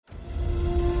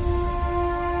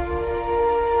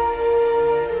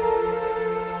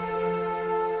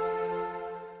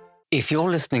If you're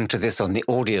listening to this on the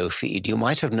audio feed, you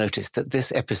might have noticed that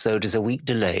this episode is a week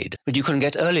delayed, but you can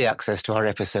get early access to our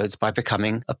episodes by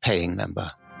becoming a paying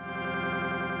member.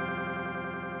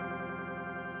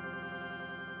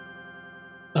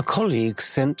 A colleague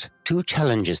sent 2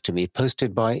 challenges to me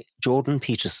posted by Jordan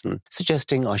Peterson,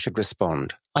 suggesting I should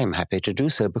respond. I'm happy to do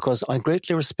so because I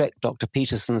greatly respect Dr.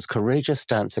 Peterson's courageous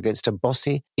stance against a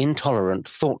bossy, intolerant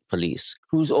thought police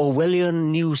whose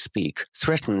Orwellian newspeak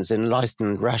threatens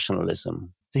enlightened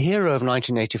rationalism. The hero of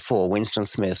 1984, Winston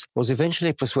Smith, was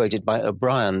eventually persuaded by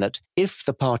O'Brien that if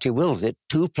the party wills it,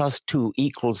 2 plus 2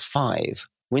 equals 5.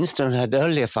 Winston had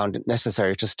earlier found it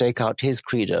necessary to stake out his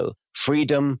credo: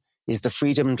 freedom is the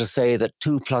freedom to say that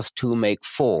 2 plus 2 make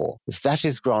 4. If that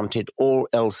is granted, all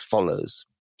else follows.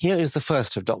 Here is the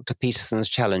first of Dr. Peterson's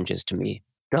challenges to me.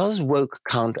 Does woke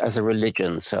count as a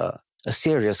religion, sir? A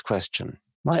serious question.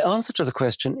 My answer to the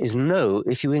question is no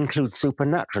if you include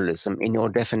supernaturalism in your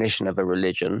definition of a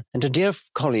religion, and a dear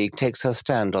colleague takes her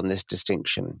stand on this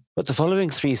distinction. But the following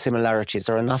 3 similarities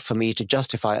are enough for me to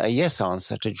justify a yes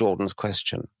answer to Jordan's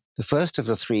question. The first of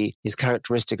the 3 is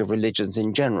characteristic of religions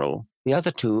in general. The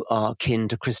other 2 are kin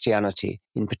to Christianity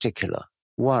in particular.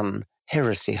 1.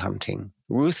 Heresy hunting.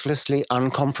 Ruthlessly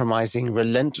uncompromising,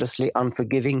 relentlessly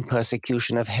unforgiving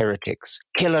persecution of heretics.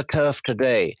 Kill a TERF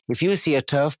today. If you see a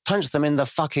TERF, punch them in the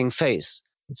fucking face,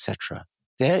 etc.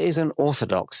 There is an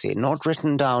orthodoxy not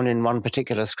written down in one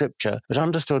particular scripture, but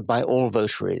understood by all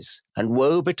votaries. And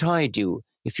woe betide you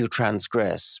if you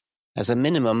transgress. As a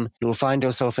minimum, you'll find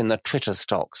yourself in the Twitter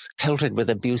stocks, pelted with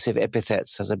abusive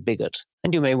epithets as a bigot.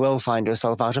 And you may well find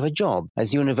yourself out of a job,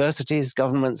 as universities,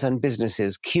 governments, and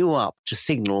businesses queue up to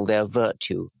signal their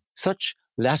virtue. Such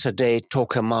latter-day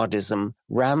Torquemardism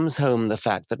rams home the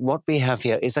fact that what we have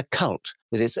here is a cult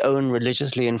with its own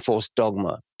religiously enforced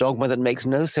dogma that makes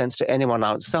no sense to anyone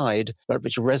outside, but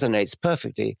which resonates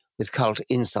perfectly with cult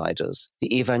insiders,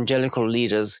 the evangelical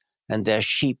leaders, and their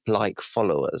sheep-like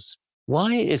followers.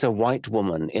 Why is a white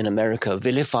woman in America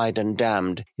vilified and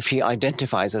damned if she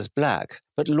identifies as black,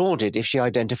 but lauded if she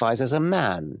identifies as a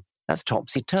man? That's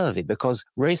topsy-turvy because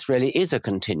race really is a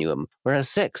continuum, whereas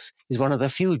sex is one of the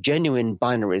few genuine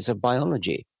binaries of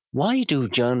biology. Why do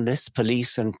journalists,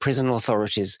 police, and prison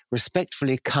authorities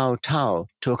respectfully kowtow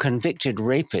to a convicted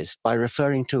rapist by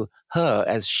referring to her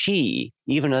as she,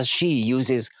 even as she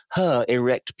uses her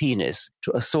erect penis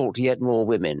to assault yet more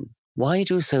women? Why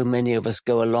do so many of us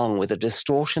go along with a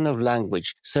distortion of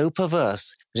language so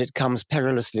perverse that it comes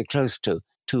perilously close to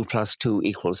 2 plus 2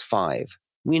 equals 5?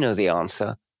 We know the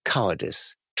answer: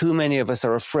 cowardice. Too many of us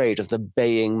are afraid of the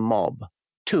baying mob.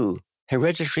 2.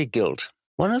 Hereditary guilt.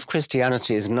 One of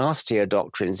Christianity's nastier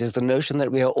doctrines is the notion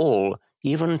that we are all,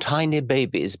 even tiny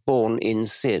babies, born in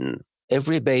sin.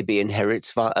 Every baby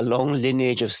inherits via a long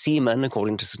lineage of semen,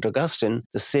 according to St. Augustine,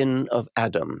 the sin of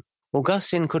Adam.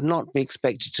 Augustine could not be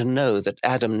expected to know that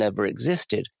Adam never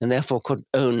existed, and therefore could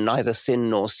own neither sin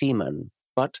nor semen.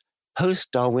 But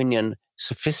post-Darwinian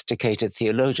sophisticated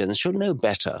theologians should know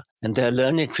better, and their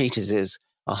learned treatises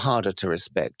are harder to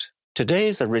respect.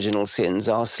 Today's original sins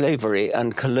are slavery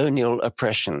and colonial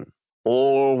oppression.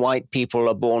 All white people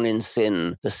are born in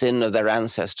sin, the sin of their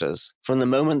ancestors. From the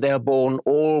moment they are born,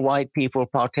 all white people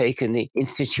partake in the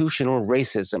institutional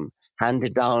racism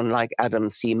handed down like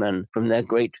Adam's semen from their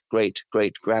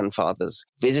great-great-great-grandfathers,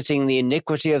 visiting the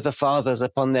iniquity of the fathers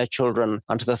upon their children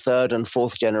unto the 3rd and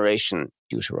 4th generation,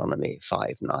 Deuteronomy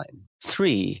 5:9.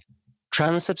 3.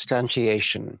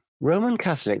 Transubstantiation. Roman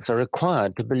Catholics are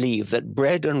required to believe that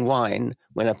bread and wine,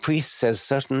 when a priest says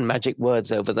certain magic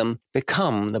words over them,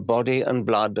 become the body and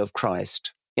blood of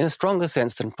Christ, in a stronger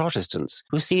sense than Protestants,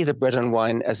 who see the bread and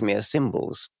wine as mere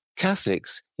symbols.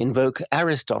 Catholics invoke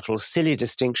Aristotle's silly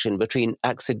distinction between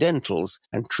accidentals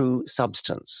and true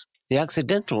substance. The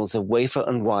accidentals of wafer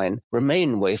and wine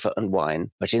remain wafer and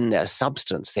wine, but in their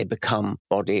substance they become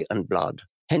body and blood.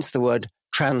 Hence the word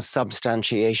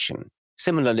transubstantiation.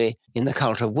 Similarly, in the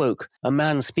cult of woke, a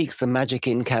man speaks the magic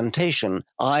incantation,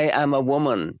 "I am a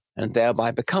woman," and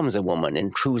thereby becomes a woman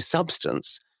in true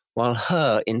substance, while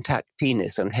her intact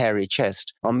penis and hairy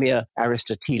chest are mere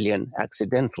Aristotelian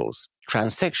accidentals.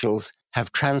 Transsexuals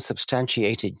have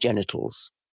transubstantiated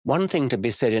genitals. One thing to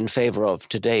be said in favor of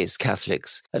today's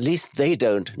Catholics, at least they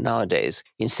don't nowadays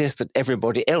insist that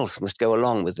everybody else must go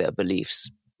along with their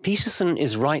beliefs. Peterson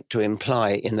is right to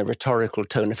imply in the rhetorical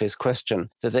tone of his question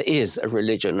that there is a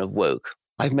religion of woke.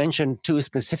 I've mentioned 2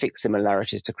 specific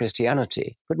similarities to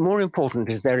Christianity, but more important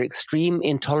is their extreme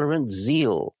intolerant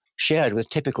zeal, shared with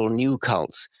typical new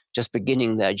cults just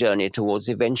beginning their journey towards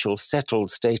eventual settled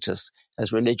status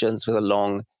as religions with a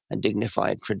long and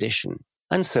dignified tradition.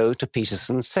 And so to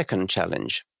Peterson's second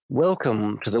challenge.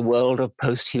 Welcome to the world of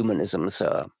posthumanism,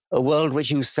 sir. A world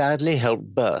which you sadly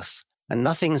helped birth, and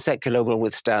nothing secular will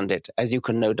withstand it, as you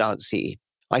can no doubt see.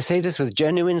 I say this with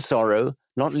genuine sorrow,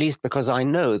 not least because I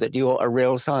know that you're a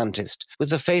real scientist, with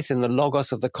the faith in the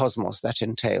logos of the cosmos that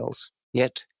entails.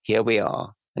 Yet, here we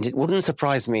are. And it wouldn't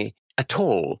surprise me at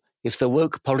all if the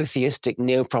woke polytheistic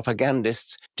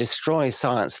neo-propagandists destroy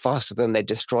science faster than they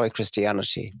destroy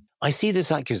Christianity. I see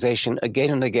this accusation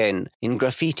again and again in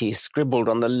graffiti scribbled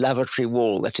on the lavatory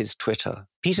wall that is Twitter.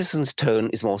 Peterson's tone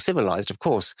is more civilized, of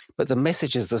course, but the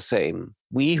message is the same.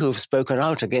 We who have spoken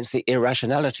out against the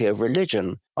irrationality of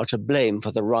religion are to blame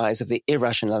for the rise of the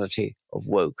irrationality of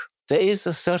woke. There is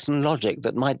a certain logic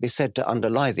that might be said to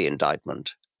underlie the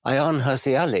indictment. Ayaan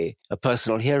Hirsi Ali, a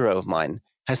personal hero of mine,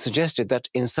 has suggested that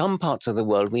in some parts of the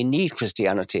world we need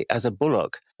Christianity as a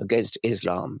bulwark against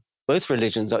Islam. Both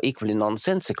religions are equally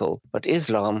nonsensical, but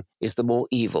Islam is the more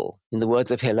evil. In the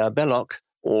words of Hilaire Belloc,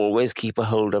 always keep a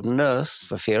hold of nurse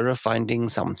for fear of finding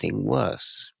something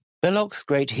worse. Belloc's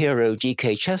great hero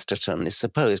G.K. Chesterton is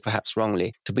supposed, perhaps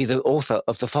wrongly, to be the author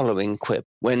of the following quip.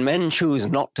 When men choose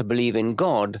not to believe in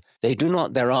God, they do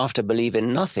not thereafter believe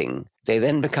in nothing. They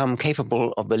then become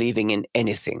capable of believing in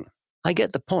anything. I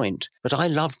get the point, but I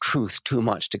love truth too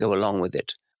much to go along with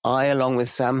it. I, along with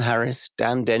Sam Harris,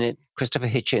 Dan Dennett, Christopher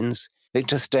Hitchens,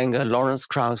 Victor Stenger, Lawrence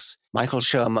Krauss, Michael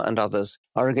Shermer, and others,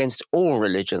 are against all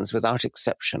religions without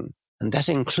exception, and that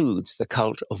includes the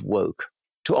cult of woke.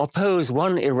 To oppose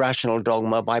one irrational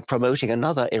dogma by promoting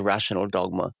another irrational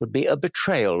dogma would be a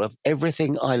betrayal of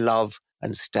everything I love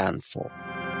and stand for.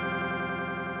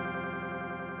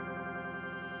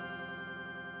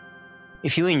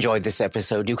 If you enjoyed this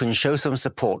episode, you can show some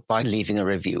support by leaving a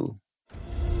review.